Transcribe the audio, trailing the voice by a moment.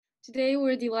Today,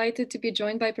 we're delighted to be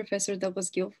joined by Professor Douglas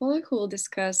Guilfoyle, who will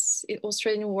discuss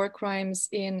Australian war crimes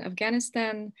in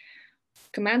Afghanistan,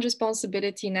 command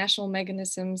responsibility, national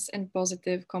mechanisms, and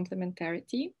positive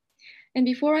complementarity. And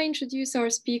before I introduce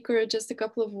our speaker, just a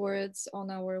couple of words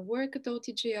on our work at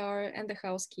OTJR and the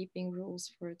housekeeping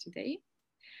rules for today.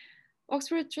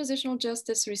 Oxford Transitional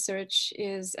Justice Research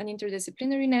is an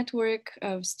interdisciplinary network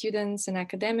of students and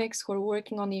academics who are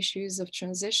working on issues of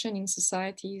transition in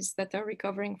societies that are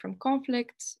recovering from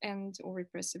conflict and or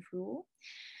repressive rule.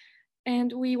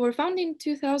 And we were founded in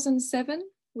 2007.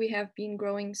 We have been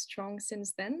growing strong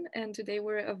since then. And today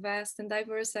we're a vast and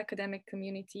diverse academic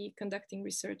community conducting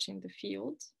research in the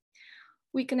field.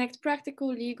 We connect practical,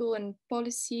 legal, and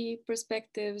policy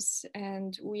perspectives,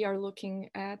 and we are looking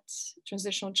at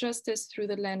transitional justice through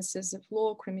the lenses of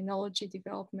law, criminology,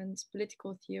 development,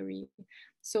 political theory,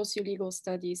 socio-legal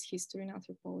studies, history, and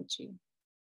anthropology.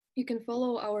 You can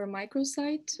follow our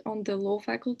microsite on the law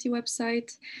faculty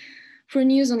website for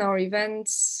news on our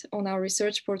events, on our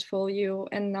research portfolio,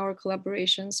 and our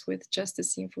collaborations with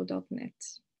justiceinfo.net.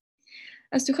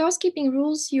 As to housekeeping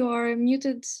rules, you are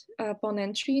muted upon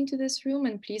entry into this room,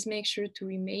 and please make sure to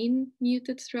remain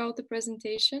muted throughout the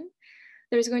presentation.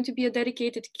 There is going to be a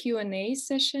dedicated Q&A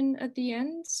session at the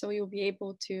end, so you'll be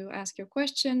able to ask your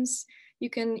questions. You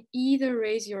can either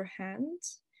raise your hand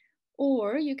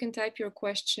or you can type your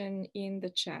question in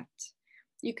the chat.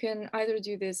 You can either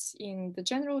do this in the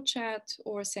general chat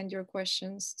or send your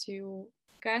questions to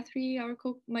Guthrie,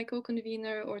 my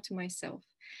co-convener, or to myself.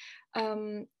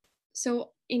 So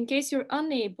in case you're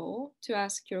unable to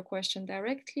ask your question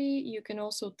directly, you can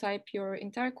also type your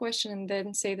entire question and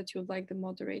then say that you'd like the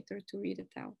moderator to read it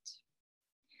out.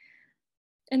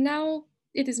 And now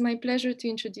it is my pleasure to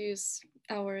introduce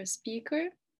our speaker.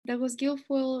 Douglas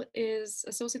Guilfoyle is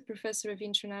Associate Professor of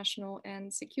International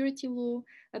and Security Law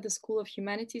at the School of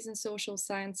Humanities and Social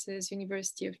Sciences,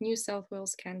 University of New South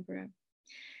Wales, Canberra.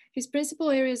 His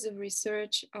principal areas of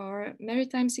research are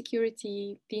maritime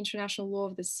security, the international law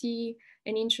of the sea,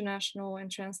 and international and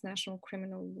transnational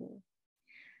criminal law.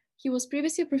 He was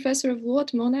previously a professor of law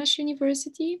at Monash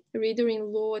University, a reader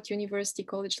in law at University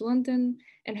College London,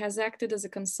 and has acted as a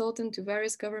consultant to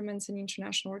various governments and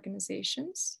international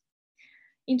organizations.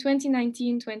 In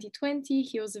 2019-2020,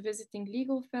 he was a visiting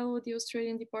legal fellow at the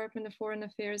Australian Department of Foreign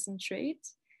Affairs and Trade,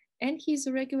 and he's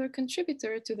a regular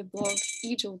contributor to the blog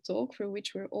EGIL Talk, for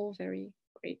which we're all very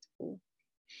grateful.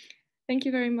 Thank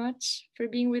you very much for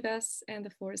being with us, and the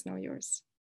floor is now yours.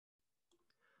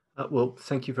 Well,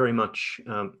 thank you very much,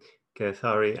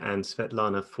 Gayatri and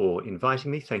Svetlana, for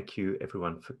inviting me. Thank you,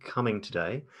 everyone, for coming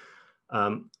today.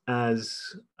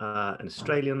 As an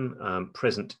Australian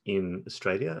present in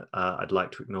Australia, I'd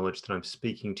like to acknowledge that I'm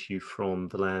speaking to you from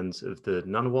the lands of the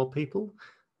Ngunnawal people,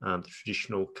 the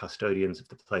traditional custodians of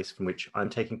the place from which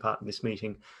I'm taking part in this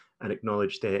meeting, and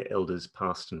acknowledge their elders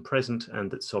past and present,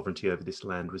 and that sovereignty over this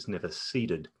land was never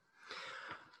ceded.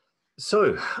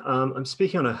 So I'm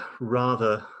speaking on a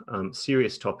rather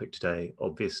serious topic today,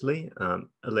 obviously,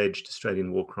 alleged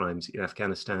Australian war crimes in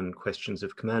Afghanistan, questions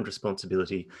of command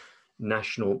responsibility,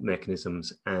 national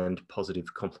mechanisms, and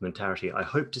positive complementarity. I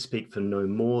hope to speak for no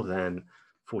more than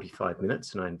 45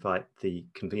 minutes, and I invite the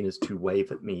conveners to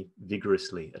wave at me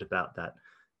vigorously at about that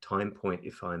time point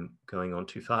if I'm going on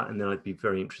too far, and then I'd be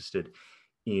very interested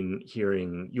in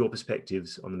hearing your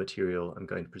perspectives on the material I'm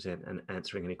going to present and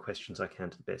answering any questions I can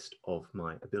to the best of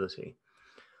my ability.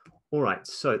 All right,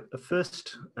 so the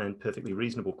first and perfectly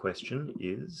reasonable question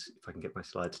is, if I can get my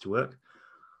slides to work,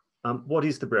 what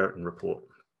is the Brereton Report?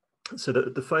 So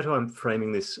the photo I'm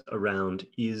framing this around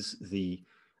is the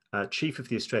Chief of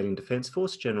the Australian Defence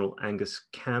Force, General Angus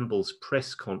Campbell's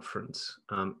press conference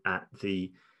at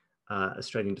the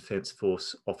Australian Defence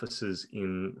Force offices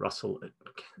in Russell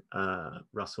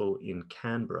in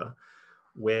Canberra,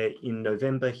 where in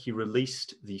November he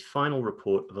released the final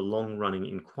report of a long-running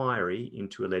inquiry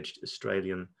into alleged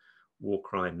Australian war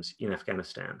crimes in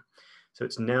Afghanistan. So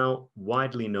it's now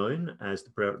widely known as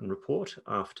the Brereton Report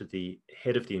after the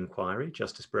head of the inquiry,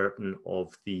 Justice Brereton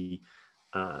of the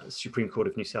Supreme Court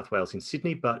of New South Wales in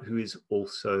Sydney, but who is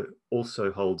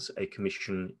also holds a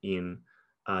commission in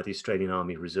the Australian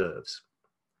Army Reserves.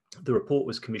 The report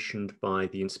was commissioned by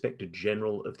the Inspector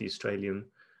General of the Australian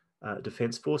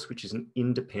Defence Force, which is an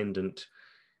independent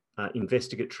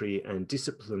investigatory and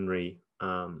disciplinary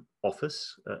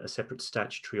office, a separate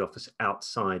statutory office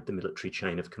outside the military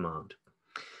chain of command.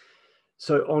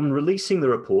 So on releasing the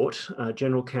report,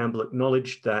 General Campbell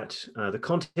acknowledged that the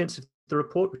contents of the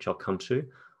report, which I'll come to,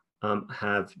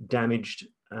 have damaged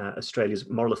Australia's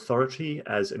moral authority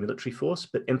as a military force,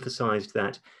 but emphasised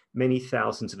that many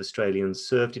thousands of Australians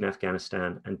served in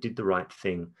Afghanistan and did the right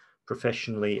thing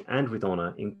professionally and with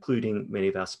honour, including many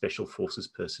of our special forces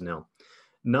personnel.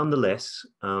 Nonetheless,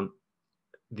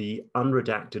 the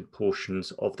unredacted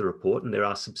portions of the report, and there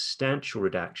are substantial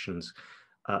redactions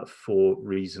for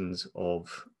reasons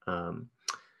of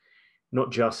not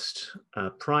just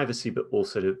privacy, but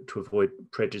also to avoid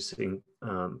prejudicing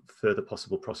further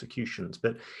possible prosecutions.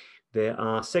 But there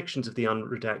are sections of the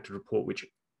unredacted report which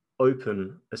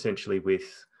open essentially with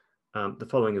the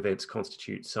following events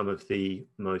constitute some of the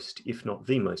most, if not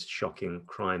the most, shocking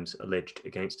crimes alleged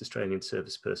against Australian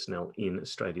service personnel in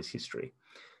Australia's history.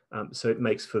 So it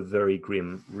makes for very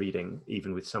grim reading,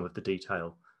 even with some of the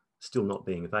detail still not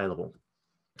being available.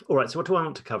 All right, so what do I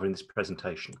want to cover in this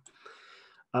presentation?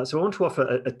 So I want to offer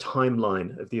a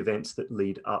timeline of the events that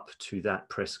lead up to that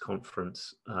press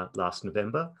conference last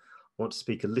November. I want to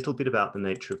speak a little bit about the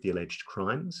nature of the alleged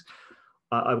crimes.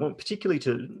 I want particularly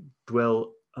to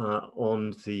dwell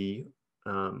on the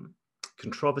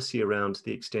controversy around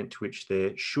the extent to which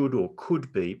there should or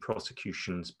could be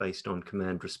prosecutions based on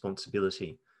command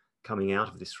responsibility coming out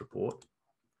of this report.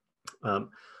 I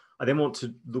then want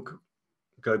to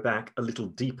go back a little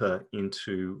deeper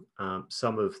into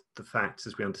some of the facts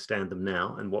as we understand them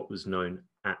now and what was known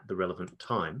at the relevant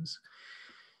times.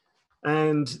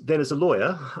 And then as a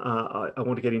lawyer, I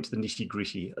want to get into the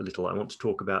nitty-gritty a little. I want to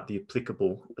talk about the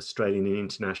applicable Australian and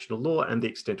international law and the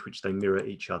extent to which they mirror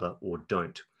each other or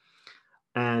don't.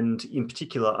 And in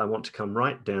particular, I want to come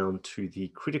right down to the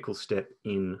critical step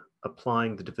in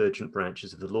applying the divergent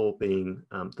branches of the law, being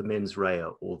the mens rea,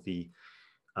 or the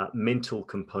mental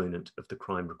component of the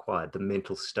crime required, the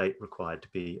mental state required to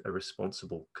be a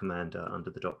responsible commander under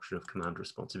the doctrine of command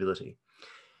responsibility.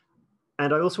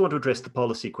 And I also want to address the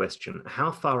policy question: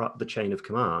 how far up the chain of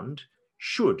command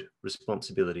should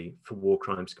responsibility for war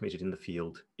crimes committed in the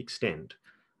field extend?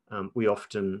 We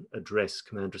often address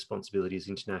command responsibility as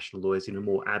international lawyers in a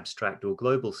more abstract or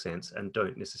global sense and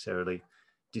don't necessarily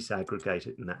disaggregate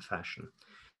it in that fashion.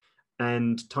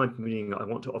 And time permitting, I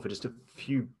want to offer just a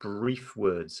few brief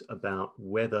words about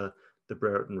whether the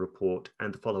Brereton report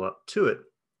and the follow-up to it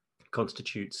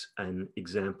constitutes an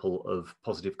example of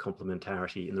positive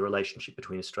complementarity in the relationship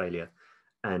between Australia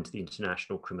and the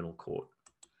International Criminal Court.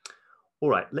 All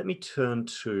right, let me turn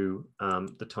to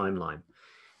the timeline.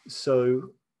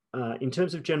 So in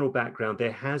terms of general background,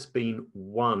 there has been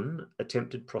one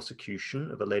attempted prosecution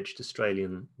of alleged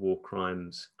Australian war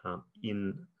crimes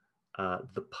in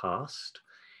the past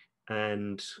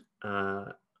and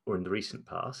or in the recent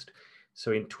past.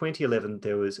 So in 2011,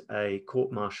 there was a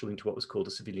court-martial into what was called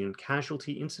a civilian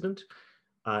casualty incident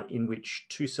in which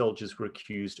 2 soldiers were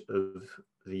accused of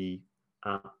the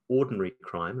ordinary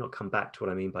crime, and I'll come back to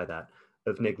what I mean by that,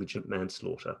 of negligent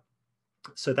manslaughter.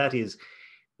 So that is,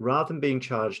 rather than being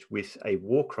charged with a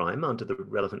war crime under the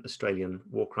relevant Australian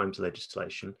war crimes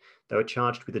legislation, they were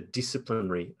charged with a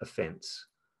disciplinary offence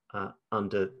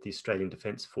under the Australian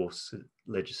Defence Force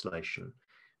legislation,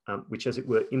 which, as it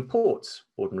were, imports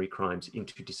ordinary crimes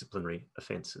into disciplinary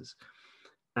offences.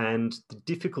 And the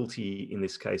difficulty in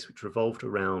this case, which revolved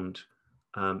around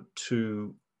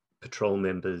 2 patrol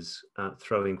members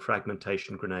throwing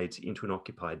fragmentation grenades into an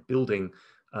occupied building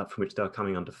from which they were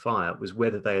coming under fire, was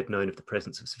whether they had known of the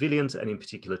presence of civilians, and in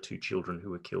particular 2 children who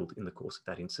were killed in the course of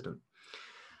that incident.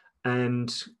 And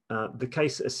the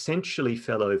case essentially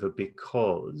fell over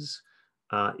because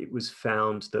it was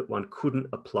found that one couldn't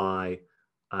apply,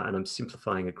 and I'm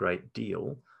simplifying a great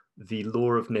deal, the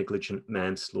law of negligent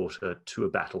manslaughter to a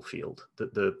battlefield.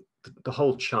 The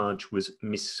whole charge was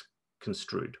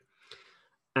misconstrued.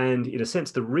 And in a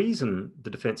sense, the reason the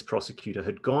defence prosecutor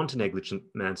had gone to negligent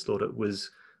manslaughter was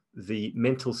the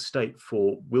mental state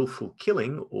for willful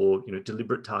killing or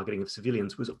deliberate targeting of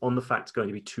civilians was on the facts going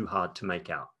to be too hard to make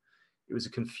out. It was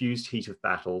a confused heat of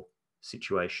battle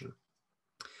situation.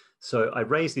 So I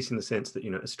raise this in the sense that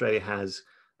Australia has,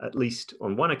 at least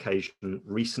on one occasion,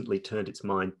 recently turned its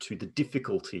mind to the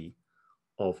difficulty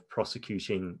of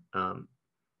prosecuting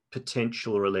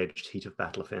potential or alleged heat of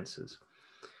battle offences.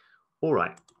 All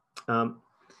right.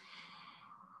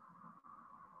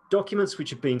 Documents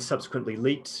which have been subsequently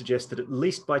leaked suggest that at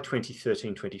least by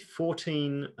 2013,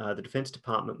 2014, the Defence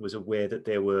Department was aware that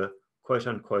there were quote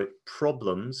unquote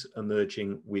problems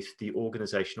emerging with the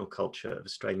organisational culture of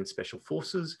Australian Special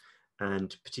Forces,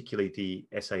 and particularly the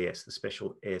SAS, the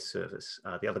Special Air Service,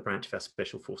 the other branch of our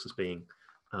Special Forces being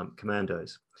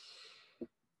commandos.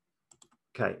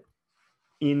 Okay.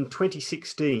 In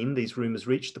 2016, these rumours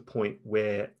reached the point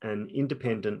where an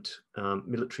independent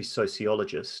military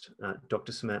sociologist,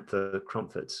 Dr. Samantha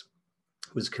Cromford,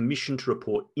 was commissioned to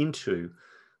report into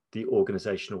the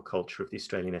organisational culture of the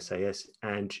Australian SAS,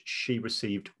 and she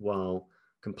received, while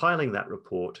compiling that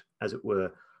report, as it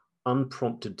were,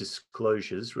 unprompted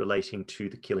disclosures relating to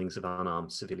the killings of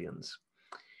unarmed civilians,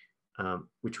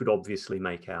 which would obviously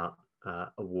make out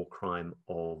a war crime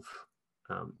of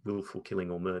willful killing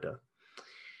or murder.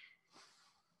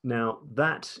 Now,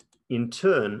 that in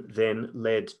turn then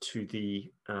led to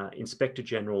the Inspector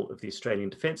General of the Australian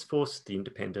Defence Force, the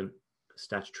independent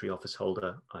statutory office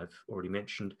holder I've already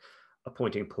mentioned,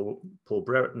 appointing Paul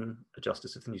Brereton, a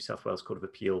Justice of the New South Wales Court of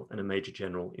Appeal and a Major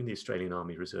General in the Australian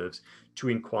Army Reserves, to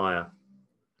inquire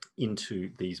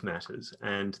into these matters.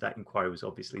 And that inquiry was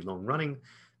obviously long running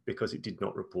because it did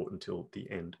not report until the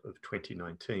end of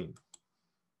 2019.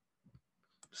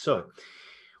 So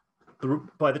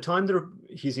by the time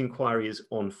his inquiry is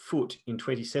on foot in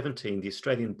 2017, the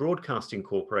Australian Broadcasting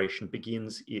Corporation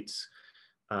begins its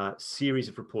series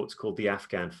of reports called the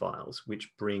Afghan Files,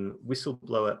 which bring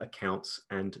whistleblower accounts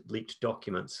and leaked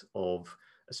documents of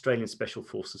Australian Special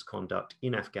Forces conduct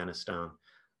in Afghanistan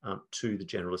to the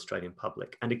general Australian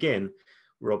public. And again,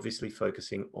 we're obviously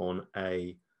focusing on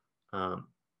a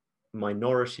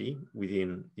minority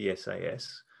within the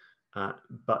SAS,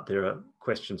 but there are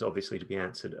questions obviously to be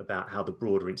answered about how the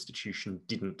broader institution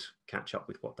didn't catch up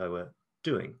with what they were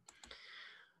doing.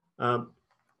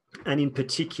 And in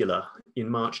particular, in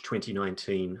March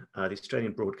 2019, the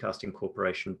Australian Broadcasting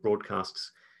Corporation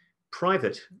broadcasts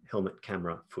private helmet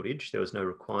camera footage. There was no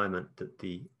requirement that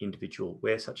the individual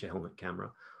wear such a helmet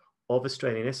camera, of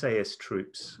Australian SAS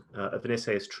troops, of an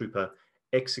SAS trooper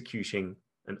executing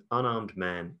an unarmed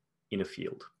man in a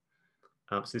field.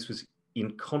 So this was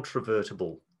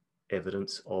incontrovertible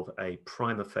evidence of a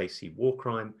prima facie war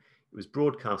crime. It was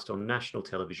broadcast on national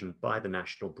television by the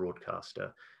national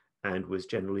broadcaster and was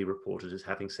generally reported as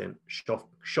having sent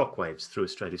shockwaves through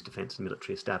Australia's defence and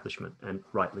military establishment, and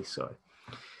rightly so.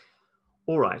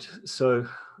 All right, so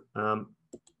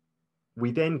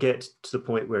we then get to the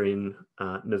point where in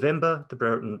November, the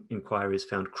Brereton inquiry is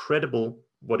found credible.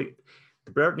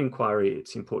 The Brereton inquiry,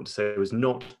 it's important to say, was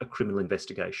not a criminal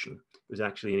investigation. It was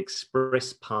actually an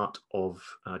express part of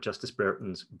Justice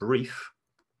Brereton's brief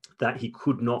that he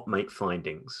could not make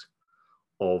findings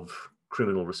of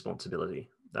criminal responsibility.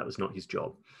 That was not his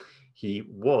job. He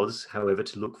was, however,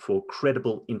 to look for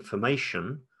credible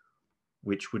information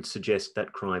which would suggest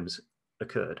that crimes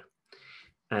occurred.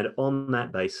 And on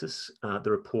that basis,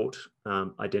 the report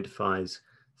identifies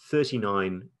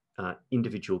 39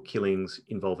 individual killings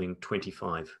involving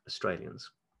 25 Australians.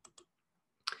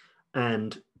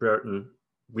 And Brereton,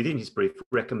 within his brief,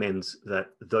 recommends that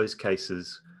those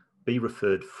cases be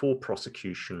referred for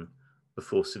prosecution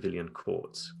before civilian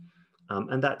courts.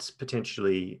 And that's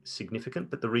potentially significant,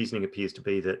 but the reasoning appears to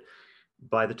be that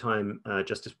by the time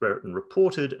Justice Brereton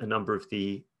reported, a number of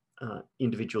the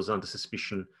individuals under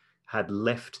suspicion had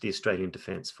left the Australian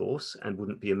Defence Force and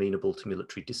wouldn't be amenable to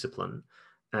military discipline,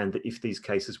 and that if these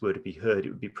cases were to be heard, it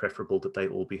would be preferable that they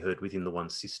all be heard within the one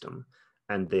system,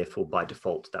 and therefore by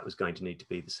default that was going to need to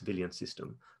be the civilian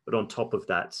system. But on top of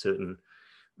that, certain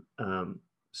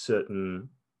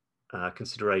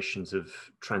considerations of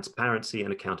transparency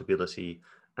and accountability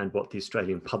and what the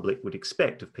Australian public would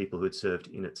expect of people who had served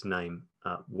in its name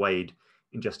weighed,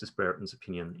 in Justice Brereton's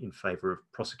opinion, in favour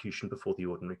of prosecution before the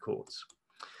ordinary courts.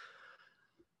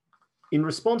 In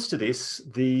response to this,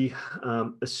 the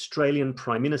Australian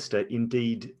Prime Minister,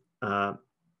 indeed, I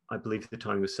believe the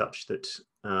timing was such that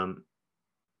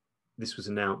this was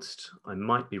announced, I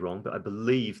might be wrong, but I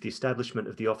believe the establishment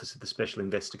of the Office of the Special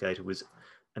Investigator was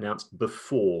announced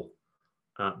before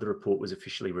the report was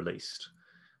officially released.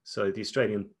 So the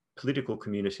Australian political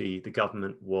community, the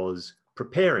government, was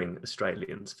preparing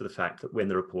Australians for the fact that when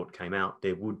the report came out,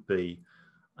 there would be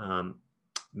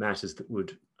matters that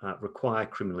would require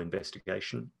criminal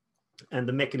investigation. And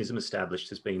the mechanism established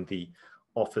has been the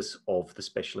Office of the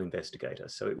Special Investigator.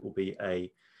 So it will be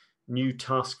a new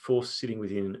task force sitting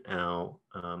within our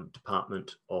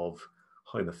Department of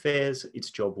Home Affairs. Its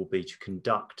job will be to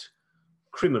conduct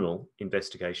criminal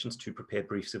investigations, to prepare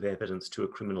briefs of evidence to a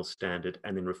criminal standard,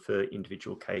 and then refer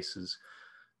individual cases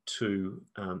to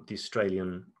the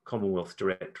Australian Commonwealth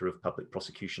Director of Public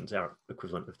Prosecutions, our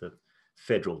equivalent of the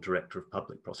Federal Director of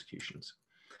Public Prosecutions.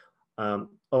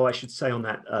 I should say on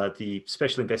that, the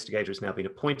Special Investigator has now been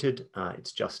appointed.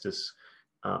 It's Justice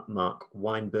Mark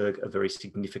Weinberg, a very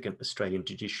significant Australian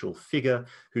judicial figure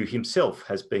who himself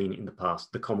has been in the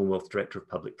past the Commonwealth Director of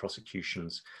Public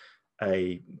Prosecutions,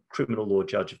 a criminal law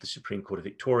judge of the Supreme Court of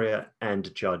Victoria, and a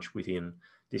judge within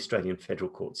the Australian federal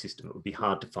court system. It would be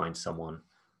hard to find someone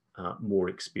more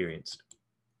experienced.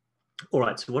 All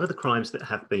right, so what are the crimes that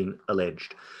have been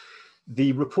alleged?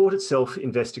 The report itself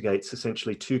investigates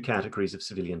essentially two categories of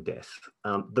civilian death.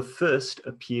 The first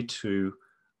appear to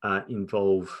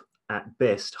involve, at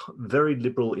best, very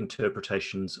liberal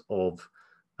interpretations of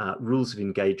rules of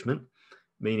engagement,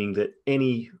 meaning that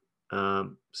any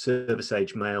service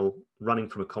age male running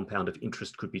from a compound of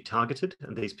interest could be targeted,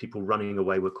 and these people running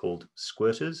away were called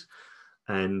squirters.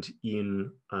 And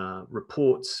in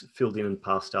reports filled in and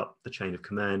passed up the chain of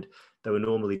command, they were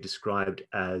normally described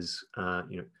as,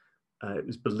 it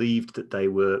was believed that they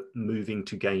were moving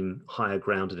to gain higher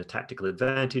ground and a tactical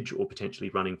advantage, or potentially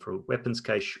running for a weapons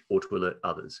cache or to alert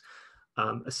others.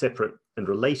 A separate and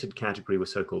related category were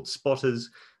so-called spotters,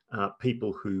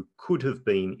 people who could have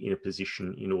been in a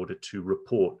position in order to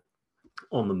report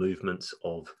on the movements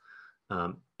of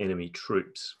enemy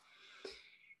troops.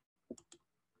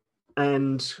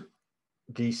 And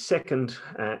the second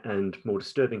and more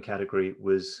disturbing category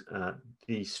was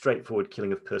the straightforward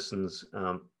killing of persons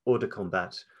hors de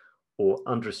combat or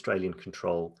under Australian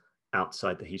control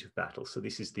outside the heat of battle. So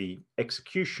this is the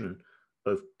execution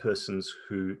of persons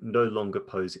who no longer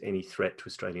pose any threat to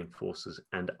Australian forces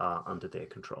and are under their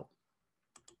control.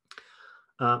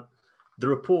 The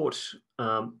report,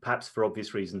 perhaps for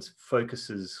obvious reasons,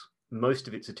 focuses most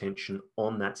of its attention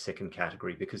on that second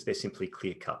category because they're simply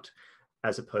clear-cut,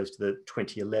 as opposed to the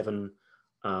 2011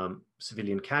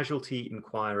 civilian casualty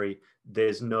inquiry.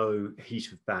 There's no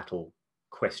heat of battle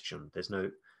question. There's no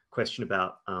question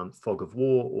about fog of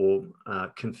war or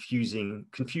confusion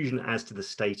as to the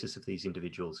status of these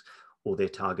individuals or their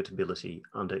targetability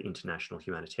under international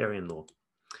humanitarian law.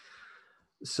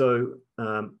 So,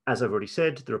 as I've already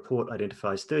said, the report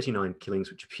identifies 39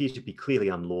 killings which appear to be clearly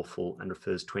unlawful and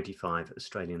refers 25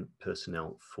 Australian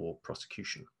personnel for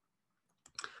prosecution.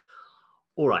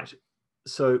 All right,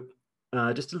 so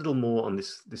just a little more on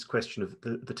this question of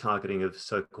the targeting of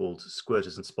so-called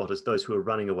squirters and spotters, those who are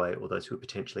running away or those who are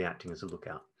potentially acting as a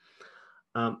lookout.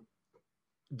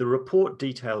 The report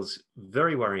details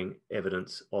very worrying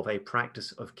evidence of a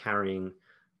practice of carrying,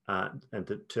 and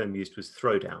the term used was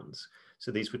throwdowns. So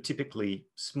these were typically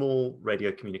small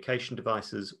radio communication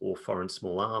devices or foreign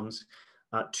small arms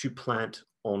to plant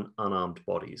on unarmed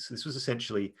bodies. This was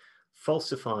essentially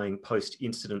falsifying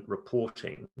post-incident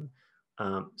reporting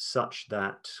such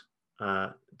that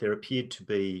there appeared to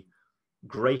be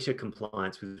greater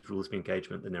compliance with rules of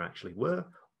engagement than there actually were,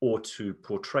 or to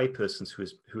portray persons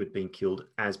who had been killed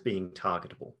as being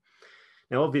targetable.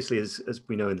 Now, obviously, as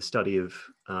we know in the study of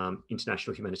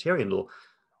international humanitarian law,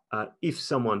 if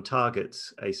someone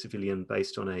targets a civilian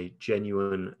based on a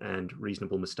genuine and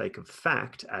reasonable mistake of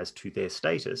fact as to their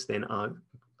status, then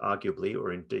arguably,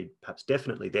 or indeed perhaps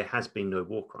definitely, there has been no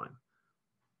war crime,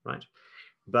 right?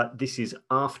 But this is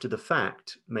after the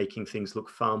fact, making things look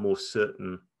far more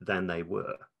certain than they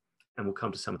were. And we'll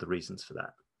come to some of the reasons for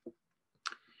that.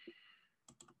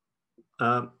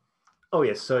 Oh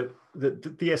yes, so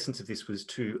the essence of this was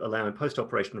to allow in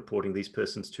post-operation reporting these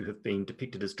persons to have been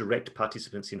depicted as direct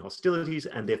participants in hostilities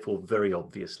and therefore very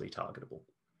obviously targetable.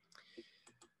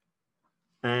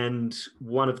 And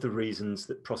one of the reasons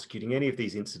that prosecuting any of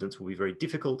these incidents will be very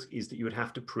difficult is that you would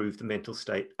have to prove the mental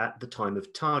state at the time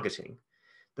of targeting.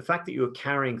 The fact that you're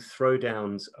carrying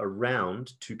throwdowns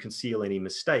around to conceal any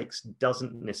mistakes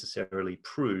doesn't necessarily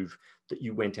prove that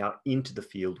you went out into the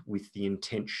field with the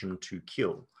intention to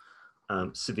kill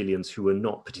civilians who were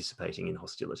not participating in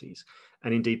hostilities.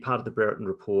 And indeed, part of the Brereton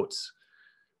Report's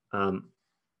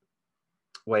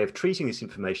way of treating this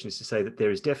information is to say that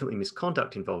there is definitely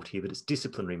misconduct involved here, but it's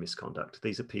disciplinary misconduct.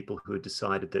 These are people who had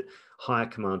decided that higher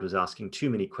command was asking too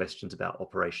many questions about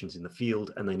operations in the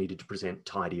field and they needed to present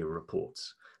tidier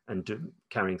reports, and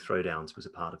carrying throwdowns was a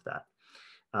part of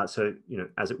that. So, you know,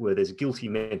 as it were, there's a guilty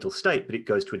mental state, but it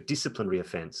goes to a disciplinary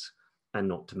offence and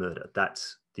not to murder.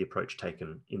 That's the approach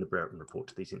taken in the Brereton Report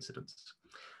to these incidents.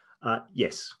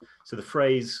 Yes, so the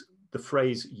phrase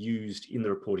used in the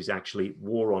report is actually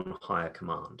war on higher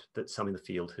command, that some in the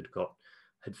field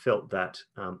had felt that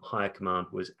higher command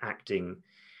was acting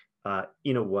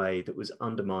in a way that was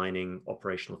undermining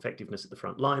operational effectiveness at the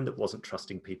front line, that wasn't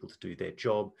trusting people to do their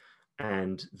job,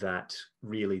 and that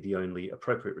really the only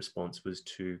appropriate response was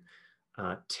to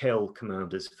tell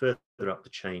commanders further up the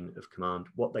chain of command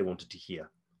what they wanted to hear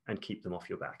and keep them off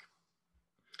your back.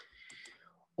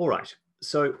 All right,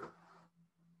 so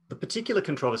the particular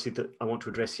controversy that I want to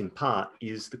address in part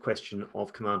is the question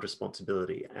of command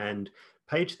responsibility. And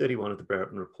page 31 of the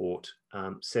Brereton Report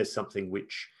says something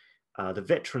which the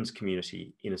veterans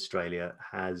community in Australia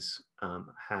has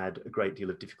had a great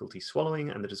deal of difficulty swallowing,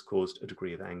 and that has caused a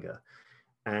degree of anger.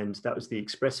 And that was the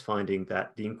express finding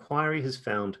that the inquiry has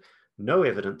found no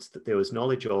evidence that there was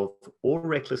knowledge of or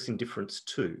reckless indifference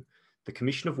to the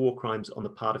commission of war crimes on the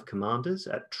part of commanders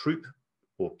at troop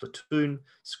or platoon,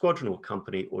 squadron or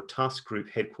company or task group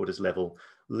headquarters level,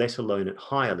 let alone at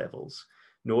higher levels,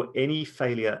 nor any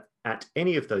failure at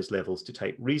any of those levels to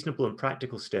take reasonable and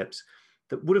practical steps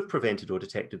that would have prevented or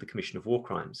detected the commission of war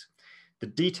crimes. The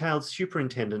detailed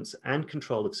superintendence and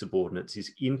control of subordinates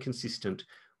is inconsistent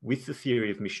with the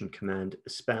theory of mission command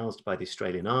espoused by the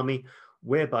Australian Army,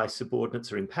 whereby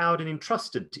subordinates are empowered and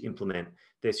entrusted to implement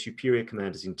their superior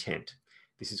commander's intent.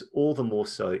 This is all the more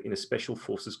so in a special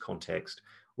forces context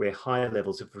where higher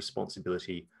levels of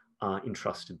responsibility are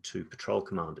entrusted to patrol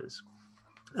commanders.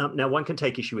 Now, one can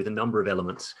take issue with a number of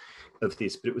elements of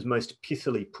this, but it was most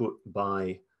pithily put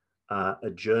by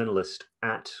a journalist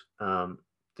at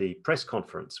the press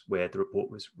conference where the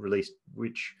report was released,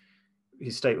 which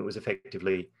his statement was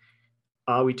effectively,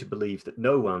 are we to believe that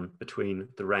no one between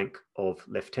the rank of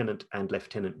lieutenant and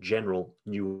lieutenant general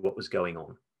knew what was going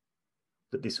on?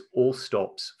 That this all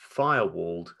stops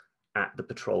firewalled at the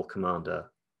patrol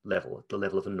commander level, at the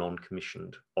level of a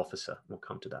non-commissioned officer. We'll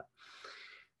come to that.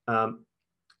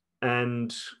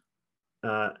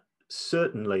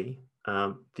 Certainly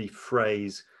the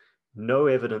phrase, no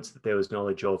evidence that there was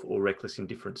knowledge of or reckless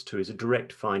indifference to, is a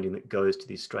direct finding that goes to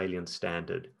the Australian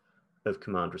standard of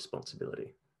command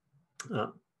responsibility.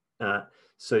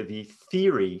 So the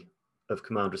theory of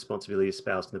command responsibility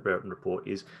espoused in the Brereton report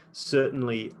is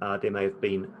certainly there may have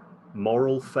been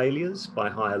moral failures by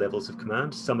higher levels of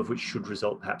command, some of which should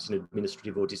result perhaps in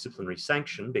administrative or disciplinary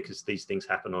sanction because these things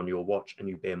happen on your watch and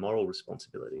you bear moral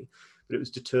responsibility. But it was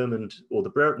determined, or the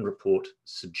Brereton report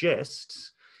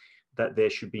suggests, that there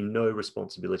should be no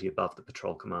responsibility above the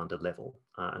patrol commander level.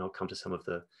 And I'll come to some of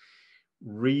the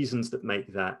reasons that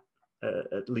make that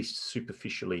at least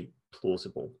superficially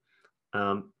plausible.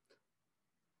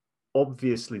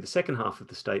 Obviously, the second half of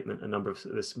the statement, a number of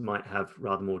us might have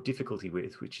rather more difficulty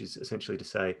with, which is essentially to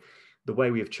say, the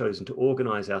way we have chosen to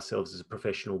organise ourselves as a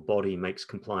professional body makes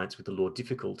compliance with the law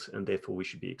difficult, and therefore we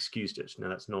should be excused it. Now,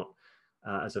 that's not,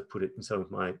 as I've put it in some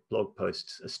of my blog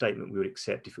posts, a statement we would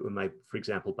accept if it were made, for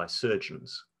example, by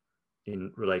surgeons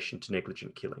in relation to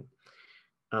negligent killing.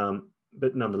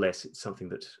 But nonetheless, it's something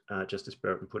that Justice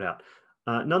Brereton put out.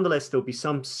 Nonetheless, there'll be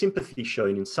some sympathy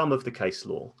shown in some of the case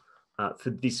law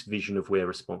for this vision of where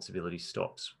responsibility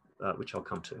stops, which I'll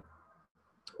come to.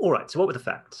 All right, so what were the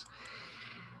facts?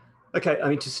 Okay, I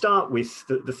mean, to start with,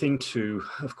 the thing to,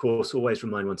 of course, always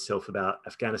remind oneself about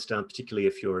Afghanistan, particularly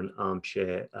if you're an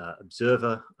armchair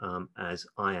observer, as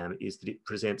I am, is that it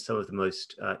presents some of the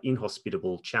most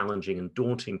inhospitable, challenging and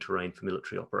daunting terrain for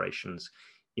military operations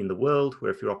in the world,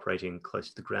 where if you're operating close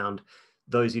to the ground,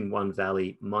 those in one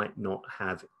valley might not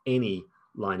have any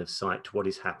line of sight to what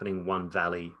is happening one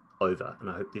valley over. And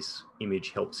I hope this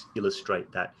image helps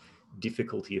illustrate that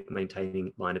difficulty of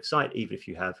maintaining line of sight, even if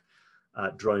you have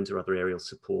drones or other aerial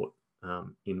support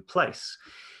in place.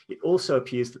 It also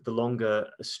appears that the longer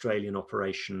Australian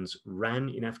operations ran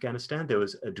in Afghanistan, there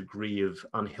was a degree of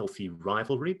unhealthy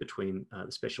rivalry between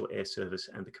the Special Air Service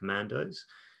and the commandos.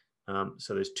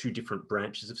 So there's two different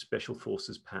branches of special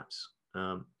forces, perhaps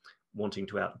wanting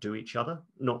to outdo each other,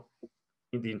 not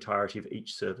in the entirety of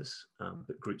each service,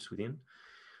 but groups within.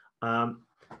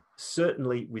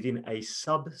 Certainly within a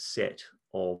subset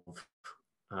of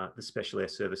the Special Air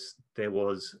Service, there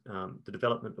was the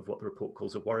development of what the report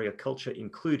calls a warrior culture,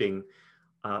 including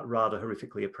rather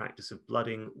horrifically a practice of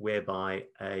blooding, whereby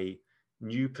a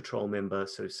new patrol member,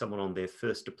 so someone on their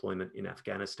first deployment in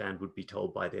Afghanistan, would be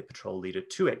told by their patrol leader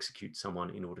to execute someone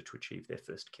in order to achieve their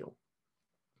first kill.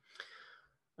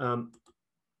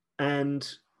 And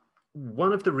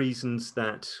one of the reasons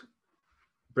that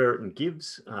Brereton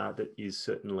gives that is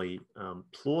certainly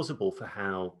plausible for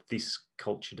how this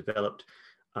culture developed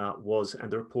was,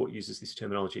 and the report uses this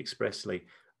terminology expressly,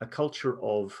 a culture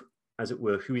of, as it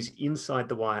were, who is inside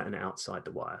the wire and outside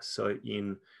the wire. So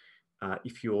in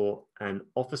if you're an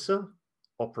officer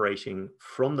operating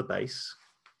from the base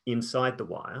inside the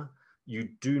wire, you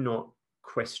do not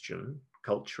question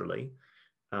culturally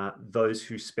those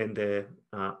who spend their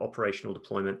operational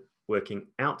deployment working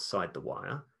outside the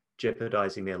wire,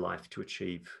 jeopardizing their life to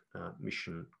achieve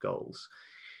mission goals.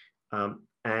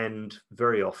 And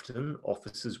very often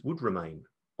officers would remain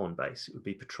on base. It would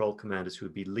be patrol commanders who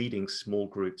would be leading small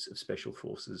groups of special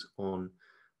forces on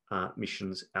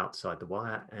missions outside the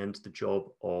wire. And the job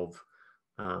of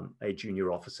a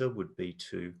junior officer would be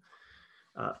to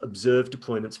observe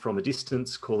deployments from a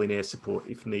distance, call in air support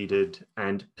if needed,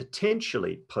 and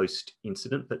potentially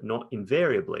post-incident, but not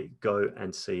invariably, go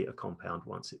and see a compound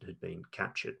once it had been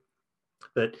captured.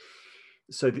 But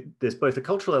so there's both a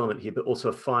cultural element here, but also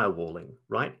a firewalling,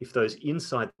 right? If those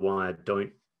inside the wire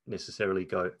don't necessarily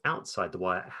go outside the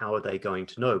wire, how are they going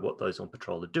to know what those on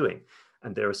patrol are doing?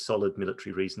 And there are solid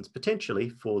military reasons potentially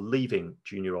for leaving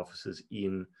junior officers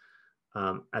in,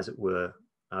 as it were,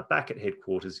 back at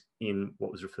headquarters in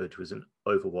what was referred to as an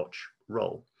overwatch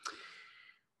role.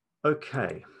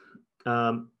 Okay.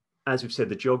 As we've said,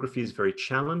 the geography is very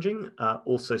challenging.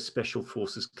 Also, special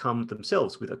forces come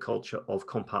themselves with a culture of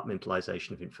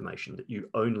compartmentalization of information, that you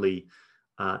only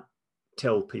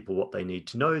tell people what they need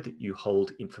to know, that you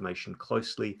hold information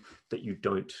closely, that you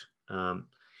don't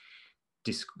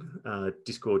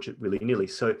disgorge it willy-nilly.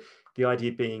 So the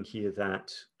idea being here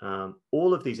that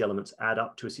all of these elements add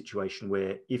up to a situation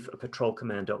where if a patrol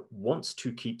commander wants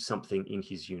to keep something in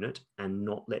his unit and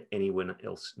not let anyone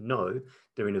else know,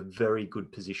 they're in a very good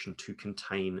position to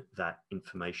contain that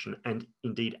information and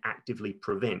indeed actively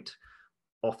prevent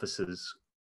officers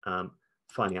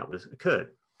finding out what has occurred.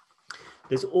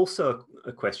 There's also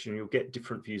a question, you'll get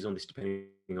different views on this depending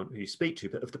on who you speak to,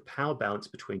 but of the power balance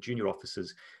between junior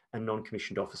officers and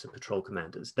non-commissioned officer patrol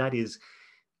commanders. That is,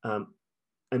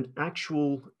 an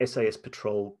actual SAS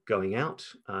patrol going out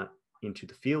into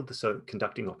the field,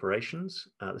 conducting operations,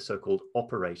 the so-called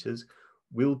operators,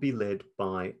 will be led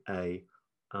by a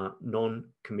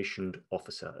non-commissioned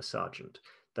officer, a sergeant.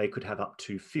 They could have up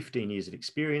to 15 years of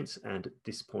experience, and at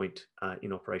this point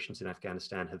in operations in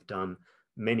Afghanistan have done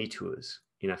many tours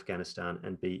in Afghanistan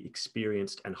and be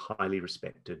experienced and highly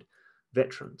respected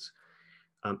veterans.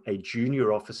 A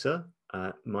junior officer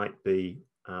might be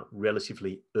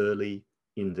relatively early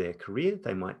in their career.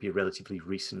 They might be a relatively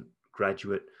recent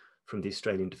graduate from the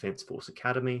Australian Defence Force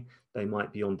Academy. They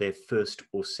might be on their first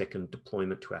or second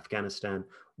deployment to Afghanistan,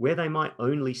 where they might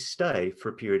only stay for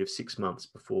a period of 6 months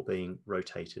before being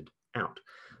rotated out.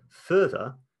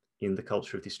 Further, in the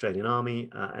culture of the Australian Army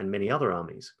and many other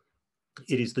armies,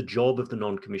 it is the job of the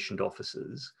non-commissioned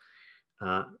officers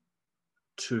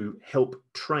to help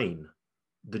train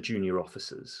the junior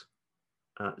officers.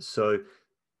 So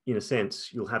in a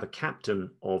sense, you'll have a captain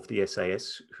of the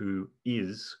SAS who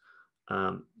is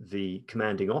the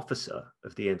commanding officer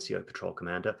of the NCO patrol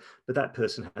commander, but that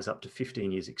person has up to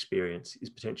 15 years experience, is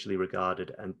potentially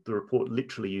regarded, and the report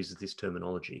literally uses this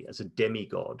terminology, as a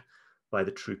demigod by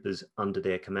the troopers under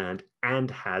their command, and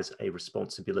has a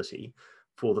responsibility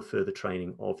for the further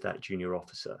training of that junior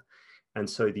officer. And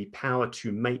so the power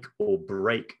to make or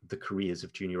break the careers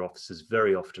of junior officers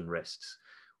very often rests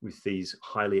with these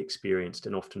highly experienced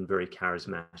and often very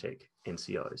charismatic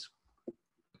NCOs.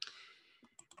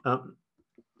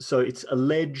 So it's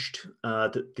alleged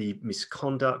that the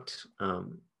misconduct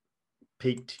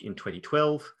peaked in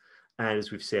 2012. And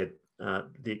as we've said,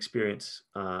 the experience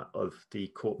of the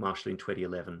court-martial in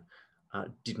 2011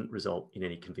 didn't result in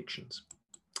any convictions.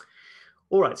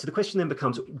 All right, so the question then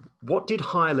becomes, what did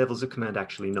higher levels of command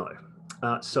actually know?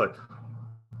 So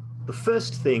the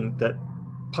first thing that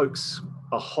pokes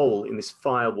a hole in this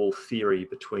firewall theory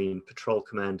between patrol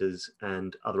commanders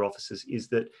and other officers is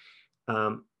that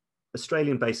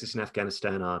Australian bases in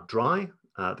Afghanistan are dry.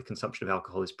 The consumption of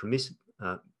alcohol is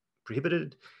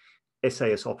prohibited.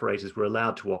 SAS operators were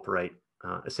allowed to operate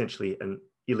essentially an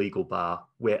illegal bar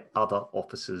where other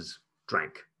officers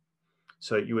drank.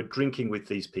 So you were drinking with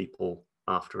these people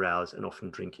after hours and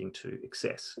often drinking to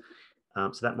excess.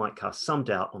 So that might cast some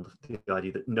doubt on the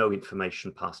idea that no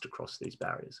information passed across these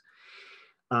barriers.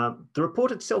 The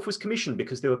report itself was commissioned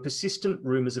because there were persistent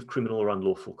rumours of criminal or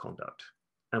unlawful conduct.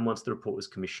 And once the report was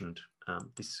commissioned,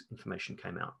 this information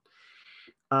came out.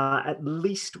 At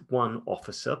least one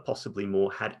officer, possibly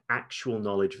more, had actual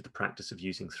knowledge of the practice of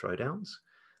using throwdowns.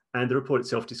 And the report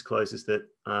itself discloses that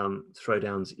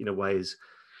throwdowns, in a way, is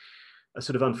a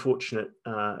sort of unfortunate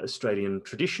Australian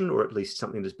tradition, or at least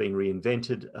something that's been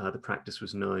reinvented. The practice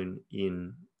was known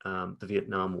in the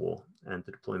Vietnam War and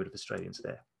the deployment of Australians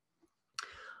there.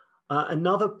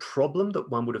 Another problem that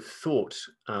one would have thought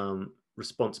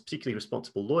particularly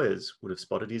responsible lawyers would have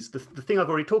spotted is the thing I've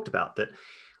already talked about, that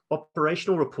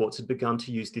operational reports had begun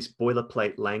to use this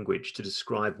boilerplate language to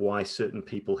describe why certain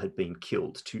people had been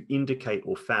killed, to indicate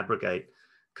or fabricate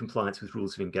compliance with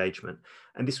rules of engagement.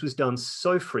 And this was done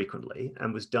so frequently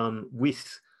and was done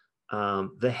with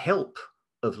the help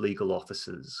of legal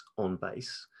officers on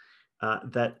base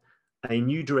that a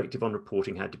new directive on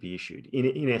reporting had to be issued.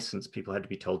 In essence, people had to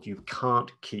be told, you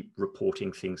can't keep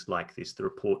reporting things like this. The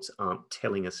reports aren't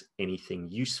telling us anything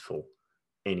useful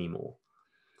anymore.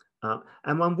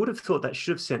 And one would have thought that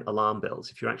should have sent alarm bells.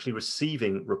 If you're actually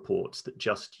receiving reports that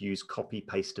just use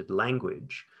copy-pasted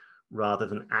language rather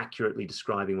than accurately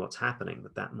describing what's happening,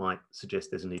 that might suggest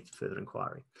there's a need for further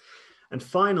inquiry. And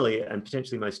finally, and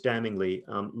potentially most damningly,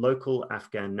 local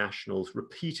Afghan nationals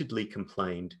repeatedly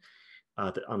complained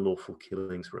that unlawful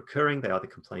killings were occurring. They either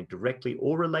complained directly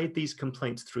or relayed these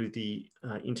complaints through the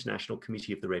International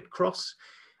Committee of the Red Cross.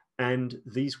 And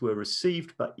these were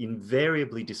received but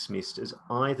invariably dismissed as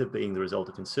either being the result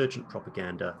of insurgent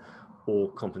propaganda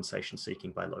or compensation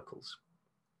seeking by locals.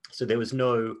 So there was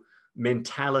no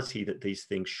mentality that these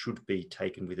things should be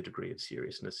taken with a degree of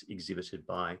seriousness exhibited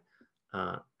by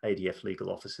ADF legal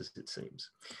officers, it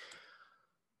seems.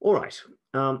 All right,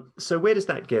 so where does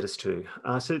that get us to?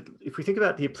 So if we think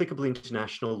about the applicable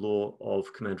international law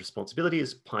of command responsibility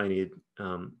as pioneered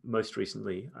most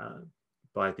recently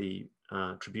by the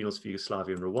tribunals for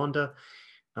Yugoslavia and Rwanda,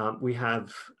 we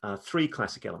have three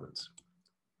classic elements.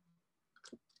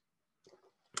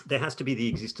 There has to be the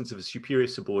existence of a superior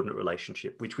subordinate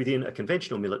relationship, which within a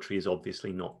conventional military is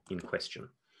obviously not in question.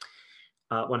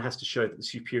 One has to show that the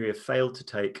superior failed to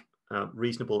take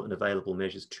reasonable and available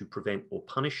measures to prevent or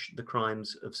punish the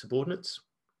crimes of subordinates.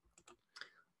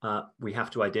 We have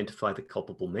to identify the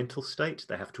culpable mental state.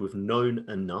 They have to have known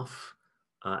enough,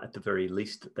 at the very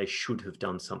least, that they should have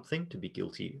done something to be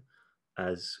guilty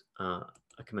as a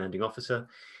commanding officer.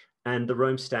 And the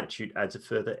Rome Statute adds a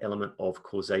further element of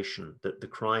causation, that the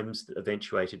crimes that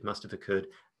eventuated must have occurred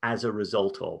as a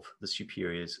result of the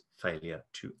superior's failure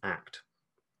to act.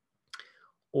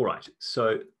 All right,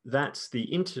 so that's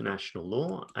the international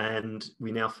law, and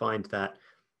we now find that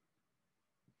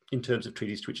in terms of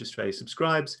treaties to which Australia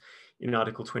subscribes, in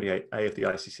Article 28A of the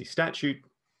ICC statute,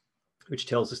 which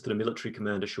tells us that a military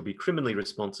commander shall be criminally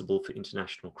responsible for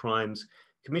international crimes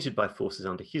committed by forces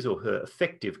under his or her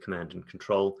effective command and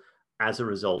control as a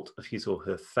result of his or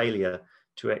her failure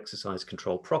to exercise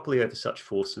control properly over such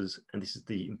forces, and this is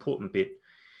the important bit,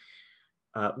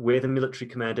 where the military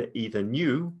commander either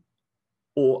knew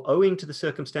or, owing to the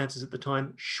circumstances at the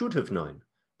time, should have known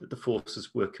that the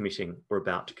forces were committing or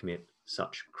about to commit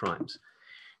such crimes.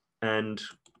 And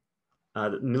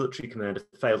the military commander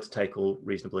failed to take all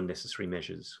reasonable and necessary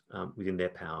measures within their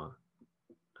power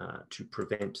to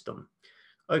prevent them.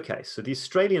 Okay, so the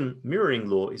Australian mirroring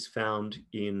law is found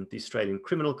in the Australian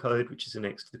Criminal Code, which is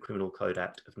annexed to the Criminal Code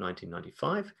Act of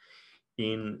 1995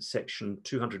 in section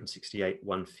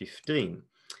 268(1)(15),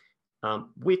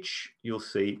 which you'll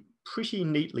see pretty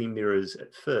neatly mirrors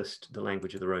at first the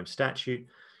language of the Rome Statute,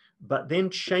 but then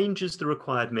changes the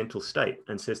required mental state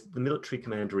and says that the military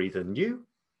commander either knew,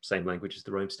 same language as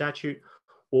the Rome Statute,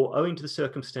 or owing to the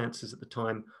circumstances at the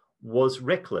time was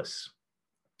reckless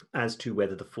as to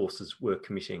whether the forces were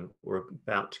committing or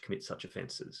about to commit such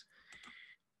offences.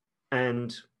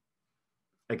 And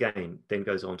again, then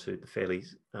goes on to the fairly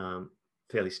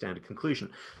standard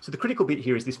conclusion. So the critical bit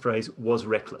here is this phrase, was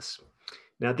reckless.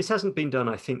 Now, this hasn't been done,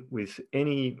 I think, with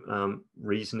any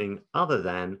reasoning other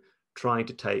than trying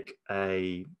to take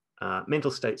a mental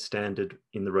state standard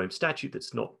in the Rome Statute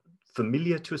that's not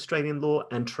familiar to Australian law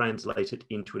and translate it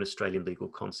into an Australian legal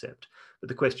concept. But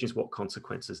the question is what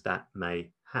consequences that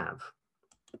may have.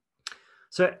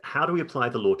 So how do we apply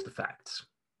the law to the facts?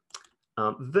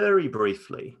 Very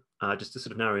briefly, just to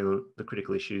sort of narrow the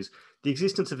critical issues, the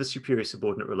existence of a superior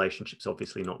subordinate relationship is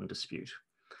obviously not in dispute.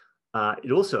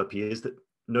 It also appears that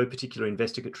no particular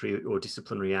investigatory or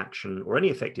disciplinary action or any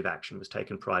effective action was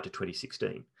taken prior to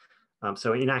 2016.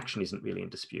 So inaction isn't really in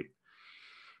dispute.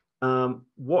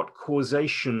 What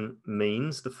causation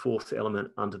means, the fourth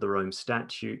element under the Rome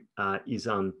Statute, is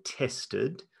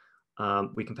untested.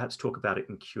 We can perhaps talk about it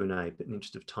in Q&A, but in the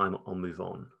interest of time, I'll move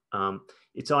on.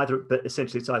 But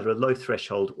essentially it's either a low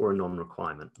threshold or a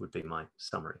non-requirement would be my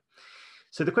summary.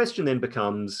 So the question then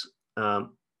becomes the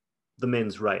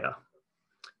mens rea.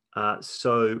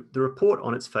 So the report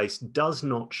on its face does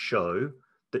not show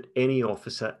that any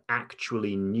officer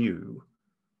actually knew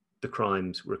the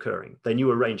crimes were occurring. They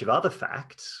knew a range of other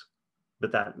facts,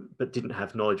 but didn't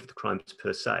have knowledge of the crimes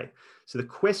per se. So the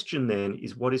question then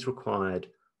is what is required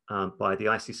by the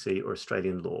ICC or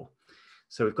Australian law.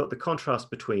 So we've got the contrast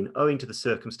between owing to the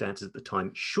circumstances at the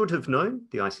time should have known,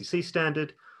 the ICC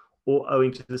standard, or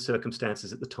owing to the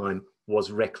circumstances at the time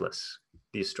was reckless,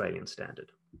 the Australian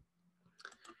standard.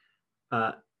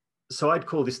 So I'd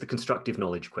call this the constructive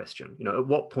knowledge question. You know, at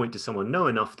what point does someone know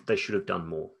enough that they should have done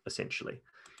more, essentially?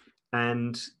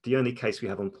 And the only case we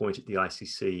have on point at the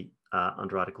ICC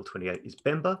under Article 28 is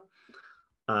Bemba.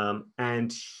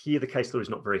 And here the case law is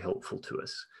not very helpful to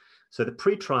us. So the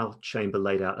pre-trial chamber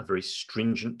laid out a very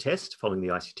stringent test following the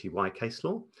ICTY case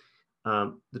law.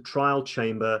 The trial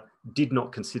chamber did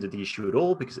not consider the issue at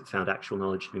all because it found actual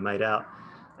knowledge to be made out.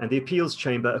 And the appeals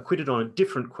chamber acquitted on a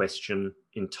different question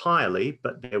entirely,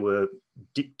 but there were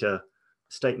dicta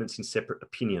statements in separate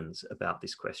opinions about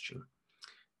this question.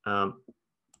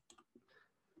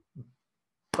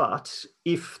 But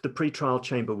if the pre-trial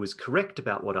chamber was correct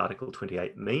about what Article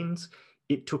 28 means,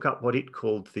 it took up what it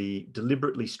called the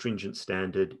deliberately stringent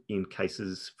standard in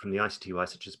cases from the ICTY,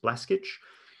 such as Blaskic,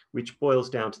 which boils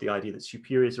down to the idea that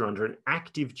superiors are under an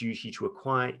active duty to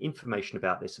acquire information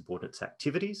about their subordinates'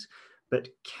 activities, but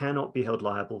cannot be held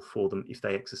liable for them if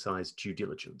they exercise due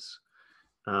diligence.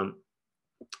 And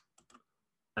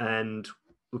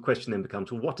the question then becomes,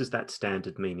 well, what does that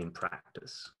standard mean in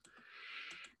practice?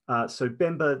 So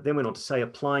Bemba then went on to say,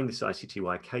 applying this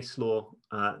ICTY case law,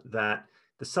 that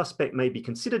the suspect may be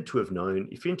considered to have known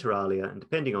if inter alia, and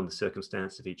depending on the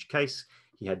circumstance of each case,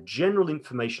 he had general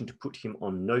information to put him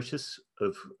on notice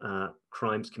of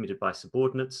crimes committed by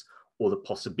subordinates or the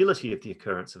possibility of the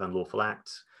occurrence of unlawful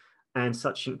acts, and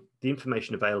the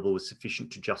information available was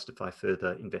sufficient to justify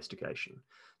further investigation.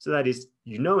 So that is,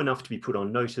 you know enough to be put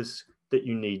on notice that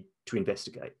you need to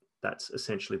investigate. That's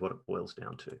essentially what it boils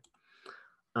down to.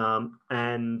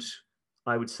 And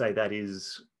I would say that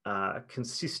is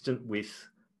consistent with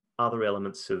other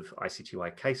elements of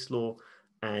ICTY case law,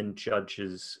 and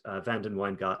judges Vanden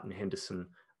Wijngaard and Henderson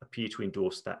appear to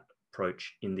endorse that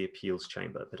approach in the appeals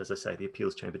chamber. But as I say, the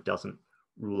appeals chamber doesn't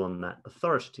rule on that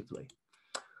authoritatively.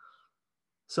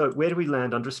 So where do we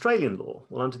land under Australian law?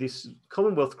 Well, under this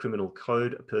Commonwealth Criminal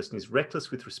Code, a person is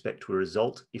reckless with respect to a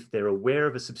result if they're aware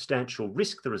of a substantial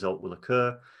risk the result will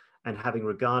occur, and having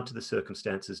regard to the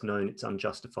circumstances known it's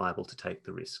unjustifiable to take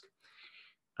the risk.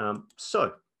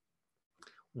 So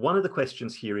one of the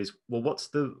questions here is, well, what's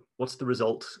the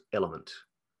result element?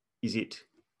 Is it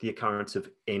the occurrence of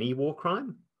any war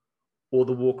crime, or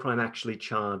the war crime actually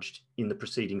charged in the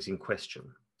proceedings in question?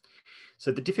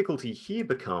 So the difficulty here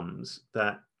becomes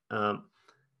that,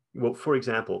 well, for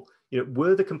example,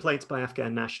 were the complaints by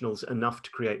Afghan nationals enough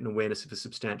to create an awareness of a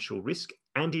substantial risk,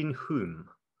 and in whom?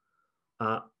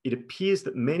 It appears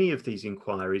that many of these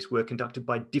inquiries were conducted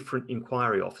by different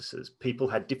inquiry officers. People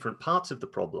had different parts of the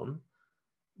problem,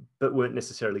 but weren't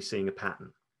necessarily seeing a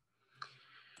pattern.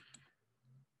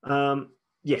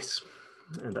 Yes,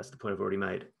 and that's the point I've already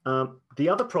made. The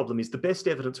other problem is the best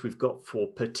evidence we've got for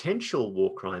potential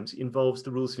war crimes involves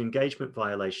the rules of engagement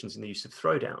violations in the use of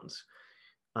throwdowns.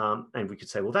 And we could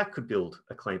say, well, that could build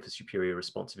a claim for superior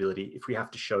responsibility if we have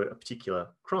to show a particular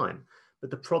crime. But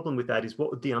the problem with that is,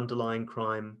 what would the underlying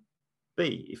crime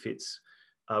be? If it's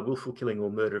willful killing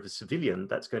or murder of a civilian,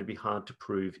 that's going to be hard to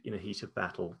prove in a heat of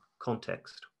battle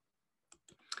context.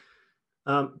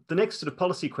 The next sort of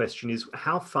policy question is,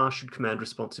 how far should command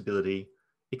responsibility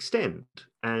extend?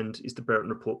 And is the Brereton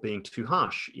report being too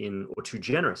harsh or too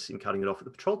generous in cutting it off at the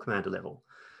patrol commander level?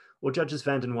 Or judges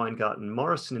Vanden Wijngaard and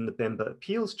Morrison in the Bemba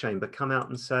appeals chamber come out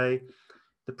and say,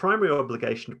 the primary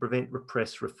obligation to prevent,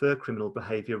 repress, refer criminal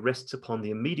behaviour rests upon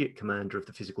the immediate commander of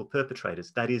the physical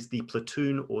perpetrators, that is the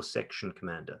platoon or section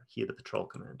commander, here the patrol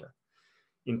commander.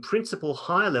 In principle,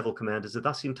 higher level commanders are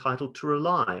thus entitled to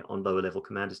rely on lower level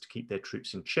commanders to keep their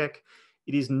troops in check.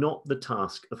 It is not the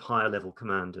task of higher level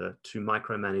commander to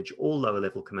micromanage all lower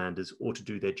level commanders or to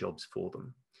do their jobs for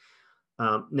them.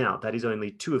 Now, that is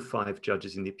only 2 of 5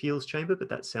 judges in the appeals chamber, but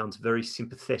that sounds very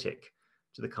sympathetic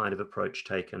to the kind of approach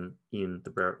taken in the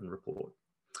Brereton report.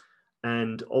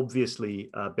 And obviously,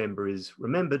 Bemba is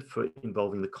remembered for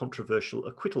involving the controversial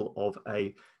acquittal of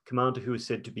a commander who is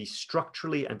said to be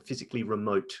structurally and physically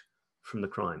remote from the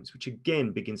crimes, which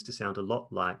again begins to sound a lot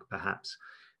like perhaps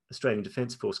Australian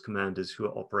Defence Force commanders who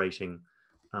are operating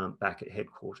back at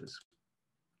headquarters.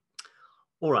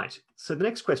 All right, so the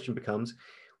next question becomes,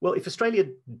 well, if Australia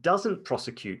doesn't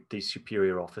prosecute these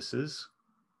superior officers,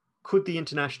 could the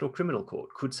International Criminal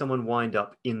Court, could someone wind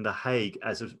up in The Hague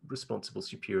as a responsible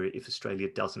superior if Australia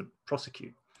doesn't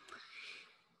prosecute?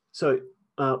 So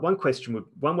one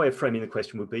way of framing the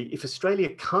question would be, if Australia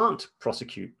can't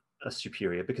prosecute a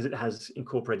superior because it has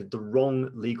incorporated the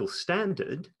wrong legal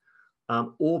standard,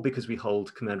 or because we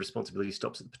hold command responsibility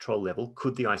stops at the patrol level,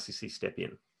 could the ICC step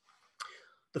in?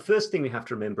 The first thing we have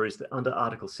to remember is that under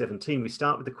Article 17, we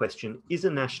start with the question, is a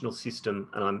national system,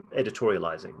 and I'm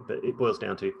editorializing, but it boils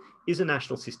down to, is a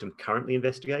national system currently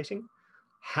investigating?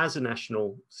 Has a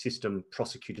national system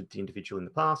prosecuted the individual in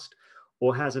the past?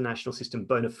 Or has a national system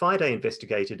bona fide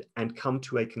investigated and come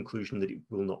to a conclusion that it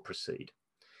will not proceed?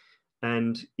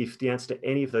 And if the answer to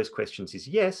any of those questions is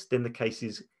yes, then the case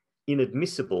is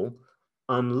inadmissible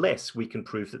unless we can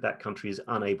prove that that country is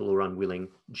unable or unwilling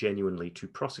genuinely to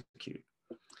prosecute.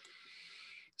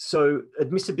 So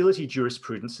admissibility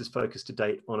jurisprudence is focused to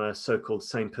date on a so-called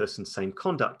same person, same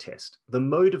conduct test. The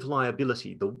mode of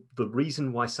liability, the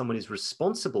reason why someone is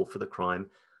responsible for the crime,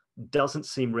 doesn't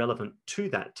seem relevant to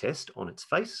that test on its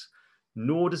face,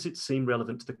 nor does it seem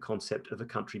relevant to the concept of a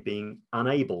country being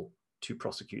unable to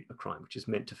prosecute a crime, which is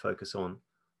meant to focus on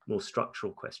more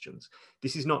structural questions.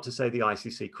 This is not to say the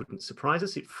ICC couldn't surprise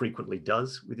us. It frequently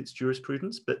does with its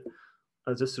jurisprudence, but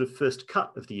as a sort of first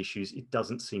cut of the issues, it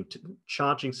doesn't seem to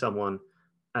charging someone,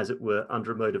 as it were,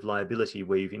 under a mode of liability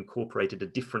where you've incorporated a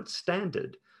different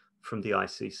standard from the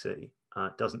ICC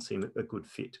doesn't seem a good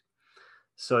fit.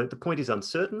 So the point is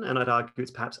uncertain, and I'd argue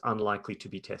it's perhaps unlikely to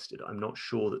be tested. I'm not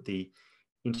sure that the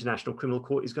International Criminal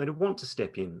Court is going to want to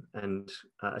step in and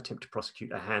attempt to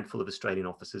prosecute a handful of Australian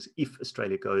officers if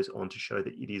Australia goes on to show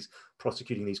that it is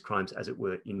prosecuting these crimes, as it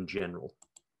were, in general.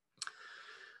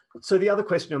 So the other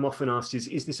question I'm often asked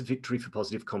is this a victory for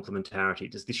positive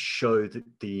complementarity? Does this show that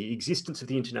the existence of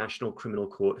the International Criminal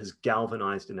Court has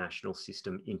galvanized a national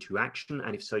system into action?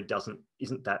 And if so,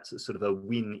 isn't that sort of a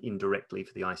win indirectly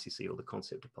for the ICC or the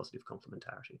concept of positive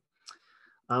complementarity?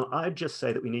 I'd just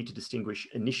say that we need to distinguish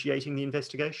initiating the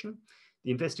investigation.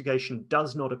 The investigation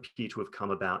does not appear to have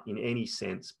come about in any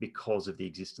sense because of the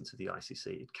existence of the ICC.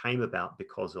 It came about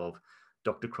because of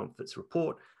Dr. Cromford's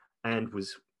report and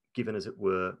was given, as it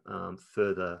were,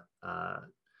 further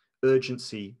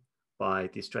urgency by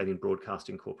the Australian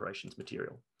Broadcasting Corporation's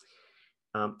material.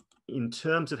 In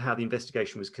terms of how the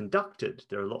investigation was conducted,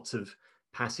 there are lots of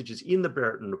passages in the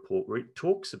Brereton report where it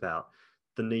talks about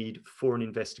the need for an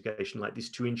investigation like this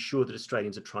to ensure that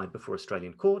Australians are tried before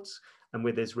Australian courts, and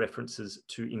where there's references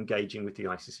to engaging with the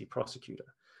ICC prosecutor.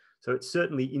 So it's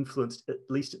certainly influenced, at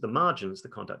least at the margins, the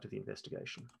conduct of the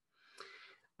investigation.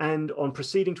 And on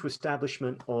proceeding to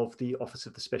establishment of the Office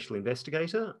of the Special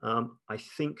Investigator, I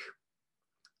think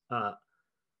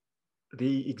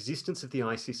the existence of the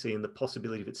ICC and the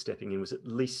possibility of it stepping in was at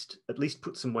least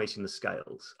put some weight in the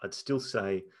scales. I'd still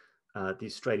say the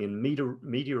Australian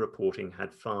media reporting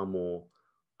had far more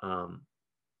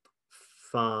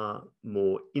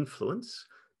influence,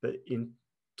 but in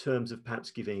terms of perhaps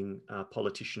giving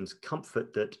politicians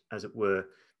comfort that, as it were,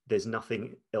 there's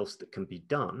nothing else that can be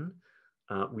done,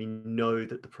 we know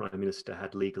that the Prime Minister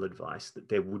had legal advice that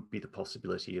there would be the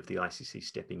possibility of the ICC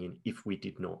stepping in if we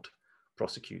did not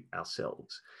prosecute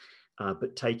ourselves.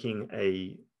 But taking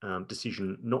a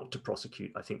decision not to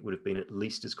prosecute, I think, would have been at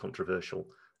least as controversial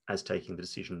as taking the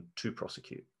decision to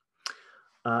prosecute.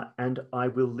 And I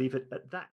will leave it at that.